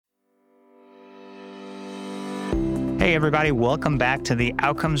Hey everybody, welcome back to the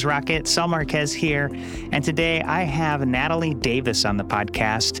Outcomes Rocket. Sal Marquez here, and today I have Natalie Davis on the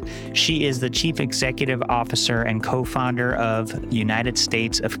podcast. She is the Chief Executive Officer and co-founder of United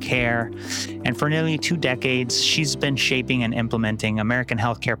States of Care, and for nearly 2 decades, she's been shaping and implementing American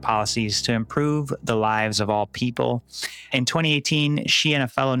healthcare policies to improve the lives of all people. In 2018, she and a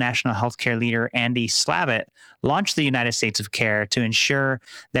fellow national healthcare leader, Andy Slavitt, launched the United States of Care to ensure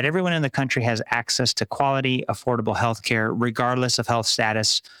that everyone in the country has access to quality, affordable healthcare, regardless of health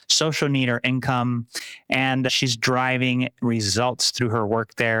status, social need, or income. And she's driving results through her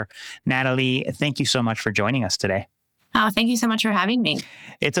work there. Natalie, thank you so much for joining us today. Oh, thank you so much for having me.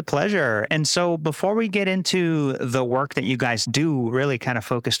 It's a pleasure. And so before we get into the work that you guys do, really kind of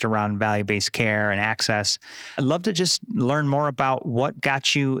focused around value-based care and access, I'd love to just learn more about what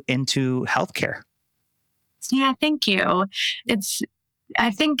got you into healthcare. Yeah, thank you. I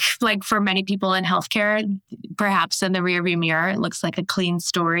think like for many people in healthcare, perhaps in the rearview mirror, it looks like a clean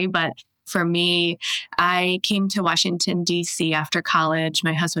story. But for me, I came to Washington, D.C. after college.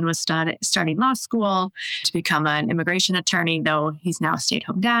 My husband was starting law school to become an immigration attorney, though he's now a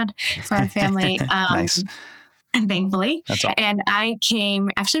stay-at-home dad for our family. Nice. And thankfully. That's all. And I came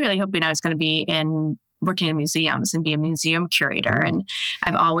actually really hoping I was going to be working in museums and be a museum curator. And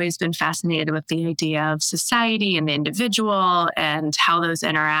I've always been fascinated with the idea of society and the individual and how those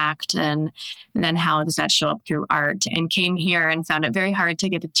interact and then how does that show up through art, and came here and found it very hard to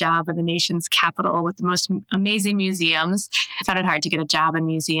get a job in the nation's capital with the most amazing museums. I found it hard to get a job in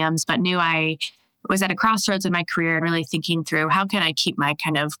museums, but knew I was at a crossroads in my career and really thinking through how can I keep my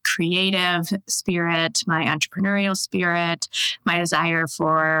kind of creative spirit, my entrepreneurial spirit, my desire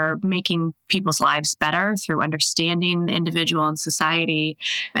for making people's lives better through understanding the individual and society,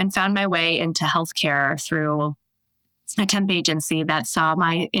 and found my way into healthcare through a temp agency that saw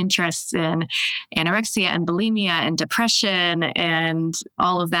my interests in anorexia and bulimia and depression and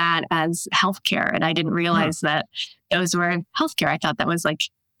all of that as healthcare. And I didn't realize that those were healthcare. I thought that was like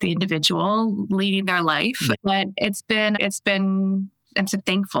the individual leading their life. But I'm so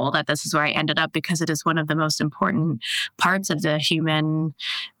thankful that this is where I ended up, because it is one of the most important parts of the human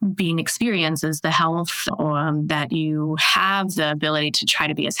being experience is the health, that you have the ability to try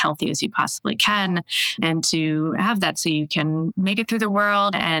to be as healthy as you possibly can and to have that so you can make it through the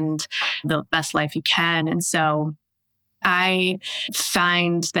world and the best life you can. And so I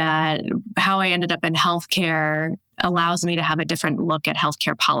find that how I ended up in healthcare allows me to have a different look at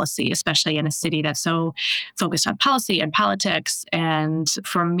healthcare policy, especially in a city that's so focused on policy and politics. And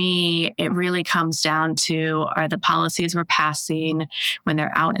for me, it really comes down to, are the policies we're passing when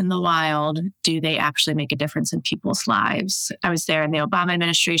they're out in the wild, do they actually make a difference in people's lives? I was there in the Obama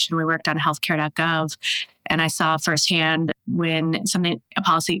administration. We worked on healthcare.gov. And I saw firsthand when a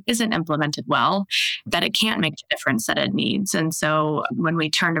policy isn't implemented well, that it can't make the difference that it needs. And so when we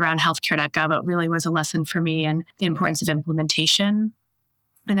turned around healthcare.gov, it really was a lesson for me in the importance of implementation.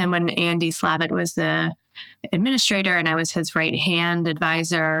 And then when Andy Slavitt was the administrator and I was his right-hand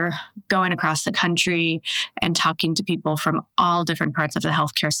advisor, going across the country and talking to people from all different parts of the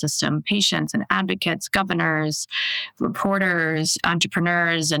healthcare system, patients and advocates, governors, reporters,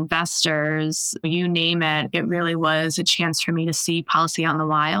 entrepreneurs, investors, you name it. It really was a chance for me to see policy out in the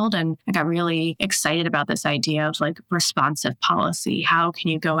wild. And I got really excited about this idea of like responsive policy. How can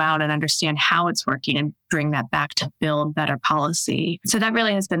you go out and understand how it's working and bring that back to build better policy? So that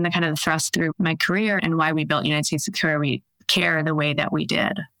really has been the kind of the thrust through my career and why we built United States of Care the way that we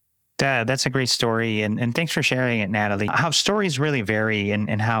did. That's a great story. And thanks for sharing it, Natalie. How stories really vary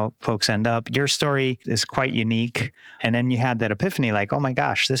in how folks end up. Your story is quite unique. And then you had that epiphany like, oh my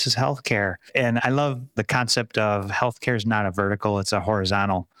gosh, this is healthcare. And I love the concept of healthcare is not a vertical, it's a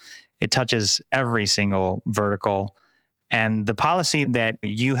horizontal. It touches every single vertical. And the policy that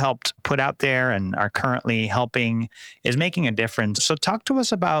you helped put out there and are currently helping is making a difference. So talk to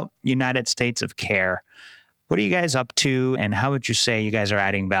us about United States of Care. What are you guys up to, and how would you say you guys are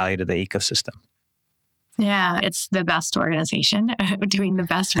adding value to the ecosystem? Yeah, it's the best organization doing the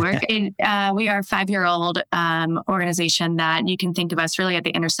best work. We are a 5-year-old organization that you can think of us really at the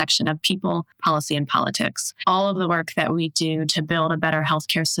intersection of people, policy, and politics. All of the work that we do to build a better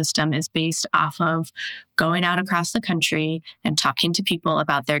healthcare system is based off of going out across the country and talking to people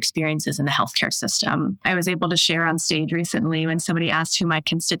about their experiences in the healthcare system. I was able to share on stage recently when somebody asked who my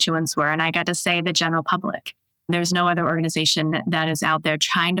constituents were, and I got to say the general public. There's no other organization that is out there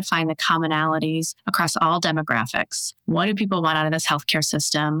trying to find the commonalities across all demographics. What do people want out of this healthcare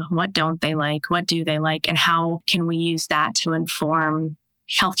system? What don't they like? What do they like? And how can we use that to inform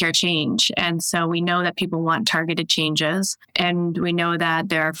healthcare change. And so we know that people want targeted changes. And we know that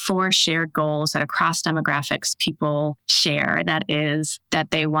there are 4 shared goals that across demographics people share. That is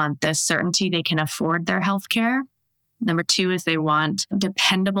that they want the certainty they can afford their healthcare. Number 2 is they want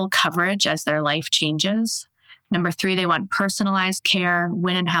dependable coverage as their life changes. Number 3, they want personalized care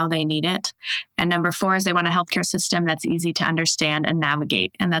when and how they need it. And number 4 is they want a healthcare system that's easy to understand and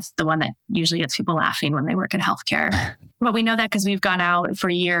navigate. And that's the one that usually gets people laughing when they work in healthcare. But we know that because we've gone out for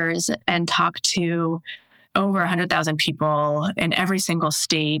years and talked to over 100,000 people in every single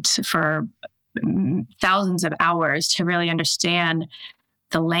state for thousands of hours to really understand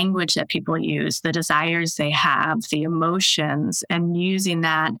the language that people use, the desires they have, the emotions, and using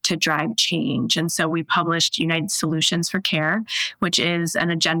that to drive change. And so we published United Solutions for Care, which is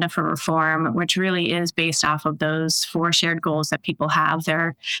an agenda for reform, which really is based off of those 4 shared goals that people have. There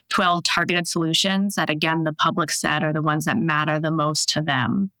are 12 targeted solutions that, again, the public said are the ones that matter the most to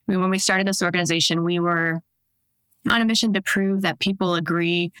them. When we started this organization, we were on a mission to prove that people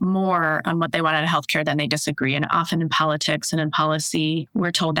agree more on what they want out of healthcare than they disagree. And often in politics and in policy, we're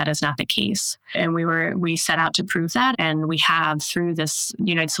told that is not the case. And we set out to prove that. And we have through this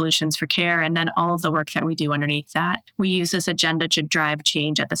United Solutions for Care and then all of the work that we do underneath that. We use this agenda to drive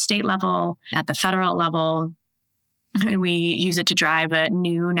change at the state level, at the federal level. And we use it to drive a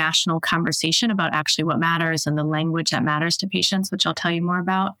new national conversation about actually what matters and the language that matters to patients, which I'll tell you more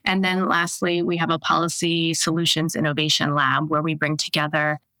about. And then lastly, we have a policy solutions innovation lab where we bring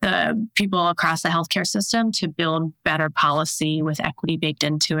together the people across the healthcare system to build better policy with equity baked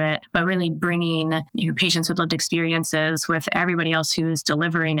into it, but really bringing patients with lived experiences with everybody else who's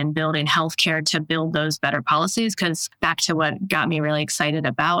delivering and building healthcare to build those better policies. Because back to what got me really excited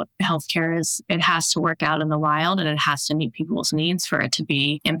about healthcare is it has to work out in the wild and it has to meet people's needs for it to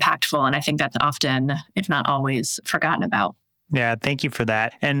be impactful. And I think that's often, if not always, forgotten about. Yeah, thank you for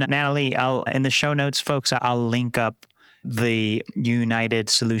that. And Natalie, in the show notes, folks, I'll link up the United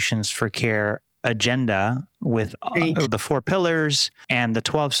Solutions for Care agenda with the 4 pillars and the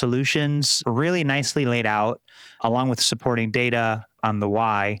 12 solutions really nicely laid out, along with supporting data on the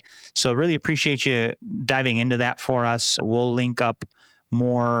why. So really appreciate you diving into that for us. We'll link up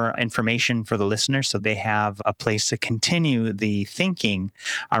more information for the listeners so they have a place to continue the thinking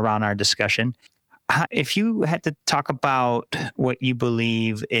around our discussion. If you had to talk about what you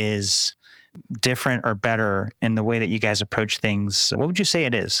believe is different or better in the way that you guys approach things, what would you say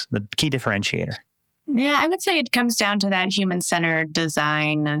it is, the key differentiator? Yeah, I would say it comes down to that human-centered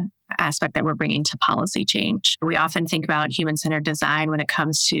design aspect that we're bringing to policy change. We often think about human-centered design when it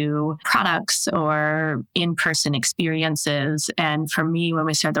comes to products or in-person experiences. And for me, when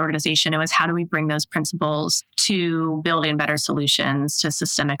we started the organization, it was how do we bring those principles to building better solutions to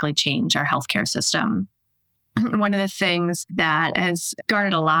systemically change our healthcare system? One of the things that has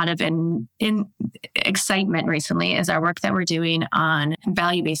garnered a lot of in excitement recently is our work that we're doing on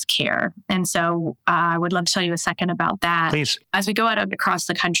value-based care. And so I would love to tell you a second about that. Please. As we go out across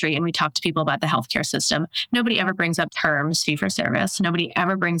the country and we talk to people about the healthcare system, nobody ever brings up terms fee-for-service. Nobody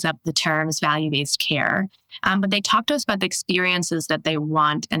ever brings up the terms value-based care. But they talk to us about the experiences that they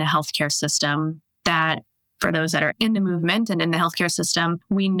want in a healthcare system that, for those that are in the movement and in the healthcare system,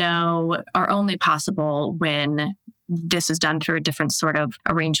 we know are only possible when this is done through a different sort of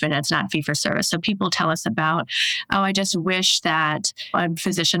arrangement. It's not fee for service. So people tell us about, I just wish that a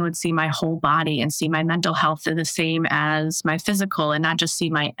physician would see my whole body and see my mental health the same as my physical and not just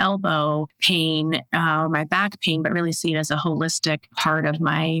see my elbow pain or my back pain, but really see it as a holistic part of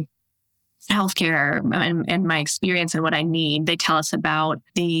my healthcare and my experience and what I need. They tell us about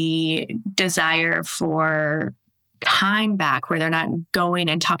the desire for time back where they're not going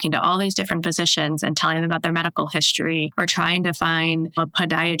and talking to all these different physicians and telling them about their medical history or trying to find a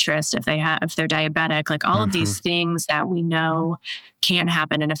podiatrist if they're diabetic, like all of these things that we know can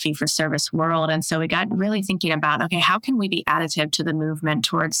happen in a fee-for-service world. And so we got really thinking about, okay, how can we be additive to the movement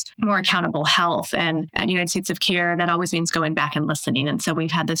towards more accountable health? And at United States of Care, that always means going back and listening. And so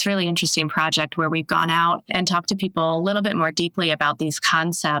we've had this really interesting project where we've gone out and talked to people a little bit more deeply about these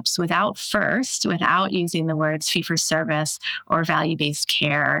concepts without using the words fee-for-service or value-based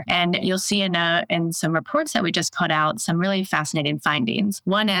care. And you'll see in some reports that we just put out some really fascinating findings.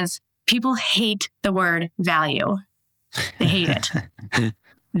 One is people hate the word value. They hate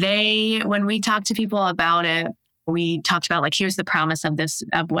it. When we talk to people about it, we talked about like, here's the promise of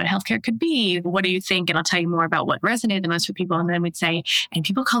what healthcare could be. What do you think? And I'll tell you more about what resonated the most with people. And then we'd say, and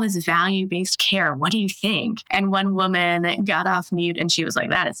people call this value-based care. What do you think? And one woman got off mute and she was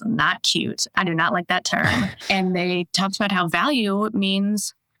like, that is not cute. I do not like that term. And they talked about how value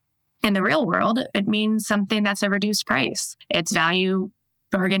means in the real world, it means something that's a reduced price. It's value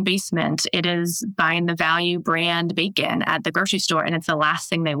bargain basement. It is buying the value brand bacon at the grocery store. And it's the last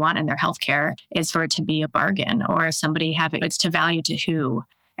thing they want in their healthcare is for it to be a bargain or somebody having it's to value to who.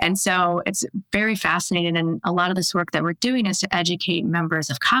 And so it's very fascinating. And a lot of this work that we're doing is to educate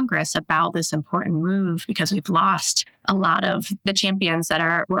members of Congress about this important move because we've lost a lot of the champions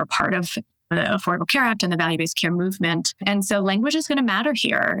that were a part of the Affordable Care Act and the value-based care movement. And so language is going to matter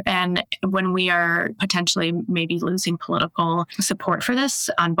here. And when we are potentially maybe losing political support for this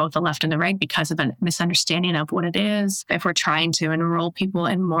on both the left and the right because of a misunderstanding of what it is, if we're trying to enroll people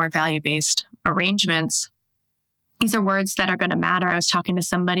in more value-based arrangements, these are words that are going to matter. I was talking to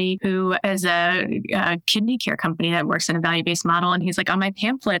somebody who is a kidney care company that works in a value-based model. And he's like, on my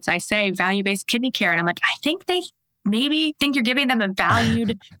pamphlets, I say value-based kidney care. And I'm like, I think they maybe think you're giving them a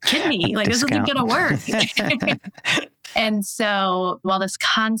valued kidney. Like, this isn't going to work. And so while this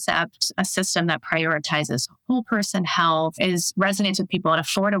concept, a system that prioritizes whole person health, resonates with people at a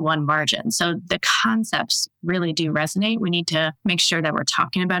 4-to-1 margin. So the concepts really do resonate. We need to make sure that we're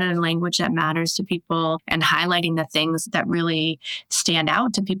talking about it in language that matters to people and highlighting the things that really stand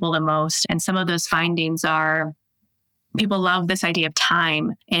out to people the most. And some of those findings are people love this idea of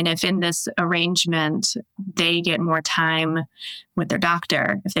time. And if in this arrangement, they get more time with their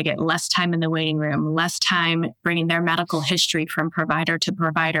doctor, if they get less time in the waiting room, less time bringing their medical history from provider to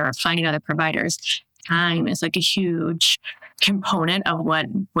provider or finding other providers, time is like a huge component of what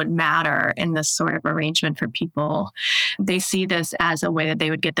would matter in this sort of arrangement for people. They see this as a way that they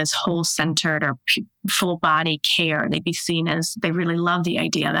would get this whole centered or full body care. They'd be seen as, they really love the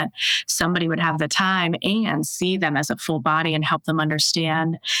idea that somebody would have the time and see them as a full body and help them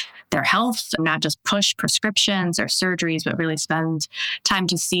understand their health, not just push prescriptions or surgeries, but really spend time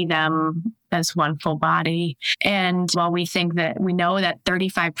to see them as one full body. And while we know that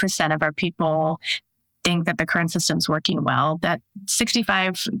 35% of our people think that the current system's working well, that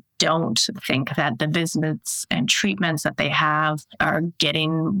 65 don't think that the visits and treatments that they have are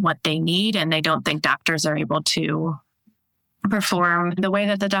getting what they need, and they don't think doctors are able to perform the way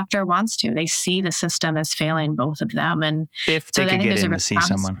that the doctor wants to. They see the system as failing both of them. And if they could get in to see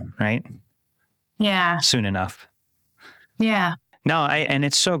someone, right? Yeah. Soon enough. Yeah. No, and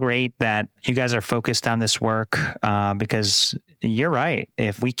it's so great that you guys are focused on this work because you're right.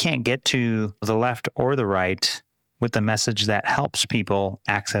 If we can't get to the left or the right with the message that helps people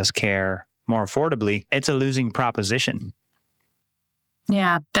access care more affordably, it's a losing proposition.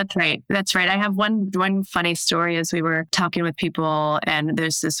 Yeah, that's right. That's right. I have one funny story as we were talking with people, and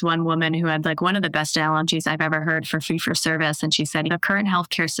there's this one woman who had like one of the best analogies I've ever heard for fee for service. And she said, the current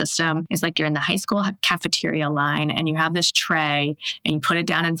healthcare system is like you're in the high school cafeteria line and you have this tray and you put it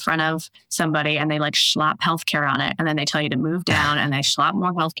down in front of somebody and they like slop healthcare on it. And then they tell you to move down and they slop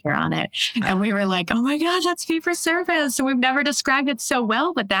more healthcare on it. And we were like, oh my gosh, that's fee for service. We've never described it so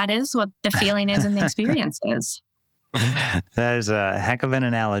well, but that is what the feeling is and the experience is. That is a heck of an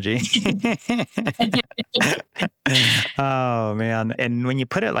analogy. Oh, man. And when you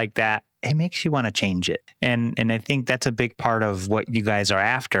put it like that, it makes you want to change it. And I think that's a big part of what you guys are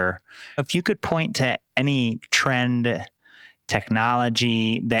after. If you could point to any trend,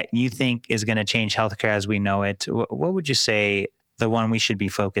 technology that you think is going to change healthcare as we know it, what would you say the one we should be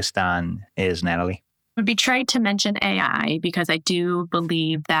focused on is, Natalie? Would be tried to mention AI because I do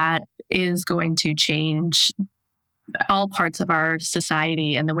believe that is going to change all parts of our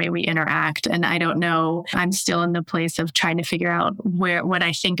society and the way we interact. And I don't know, I'm still in the place of trying to figure out what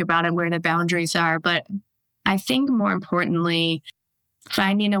I think about it, where the boundaries are. But I think more importantly,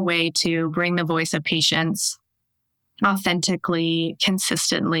 finding a way to bring the voice of patients authentically,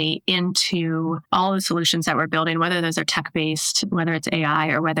 consistently into all the solutions that we're building, whether those are tech-based, whether it's AI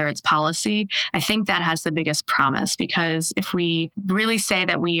or whether it's policy. I think that has the biggest promise, because if we really say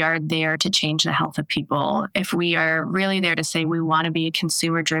that we are there to change the health of people, if we are really there to say we want to be a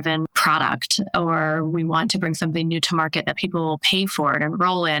consumer-driven product, or we want to bring something new to market that people will pay for and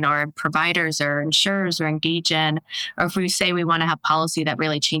enroll in, or providers or insurers will engage in, or if we say we want to have policy that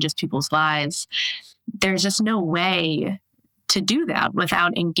really changes people's lives, there's just no way to do that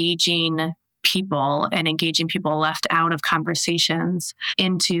without engaging people and engaging people left out of conversations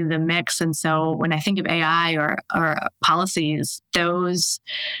into the mix. And so when I think of AI or policies, those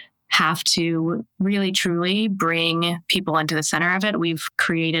have to really, truly bring people into the center of it. We've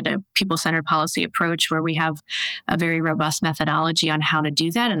created a people-centered policy approach where we have a very robust methodology on how to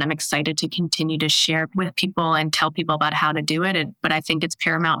do that. And I'm excited to continue to share with people and tell people about how to do it. But I think it's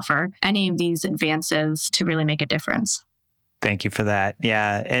paramount for any of these advances to really make a difference. Thank you for that.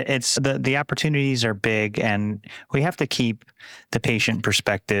 Yeah, it's the opportunities are big, and we have to keep the patient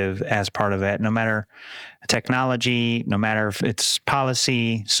perspective as part of it, no matter technology, no matter if it's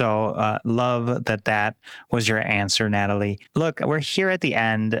policy. So love that was your answer, Natalie. Look, we're here at the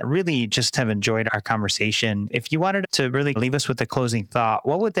end. Really just have enjoyed our conversation. If you wanted to really leave us with a closing thought,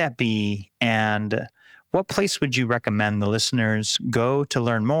 what would that be? And what place would you recommend the listeners go to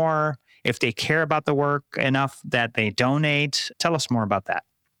learn more? If they care about the work enough that they donate, tell us more about that.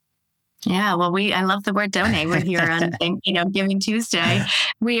 Yeah, well, I love the word donate. We're here on, Giving Tuesday.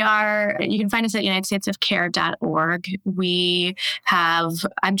 You can find us at unitedstatesofcare.org.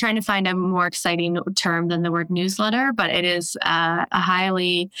 I'm trying to find a more exciting term than the word newsletter, but it is a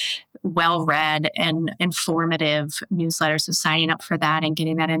highly well-read and informative newsletter. So signing up for that and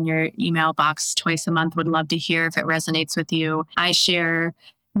getting that in your email box twice a month, would love to hear if it resonates with you. I share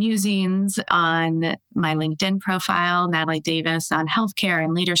musings on my LinkedIn profile, Natalie Davis, on healthcare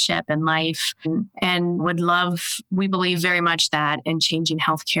and leadership and life, and we believe very much that in changing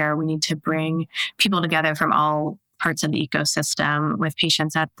healthcare, we need to bring people together from all parts of the ecosystem with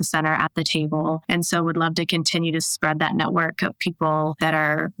patients at the center, at the table. And so would love to continue to spread that network of people that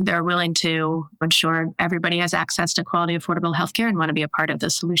are willing to ensure everybody has access to quality, affordable healthcare and want to be a part of the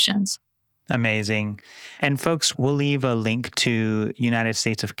solutions. Amazing. And folks, we'll leave a link to United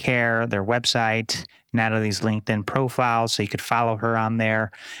States of Care, their website, Natalie's LinkedIn profile, so you could follow her on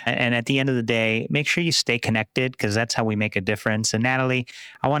there. And at the end of the day, make sure you stay connected, because that's how we make a difference. And Natalie,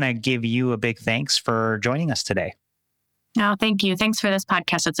 I want to give you a big thanks for joining us today. Oh, thank you. Thanks for this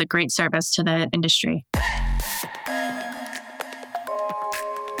podcast. It's a great service to the industry.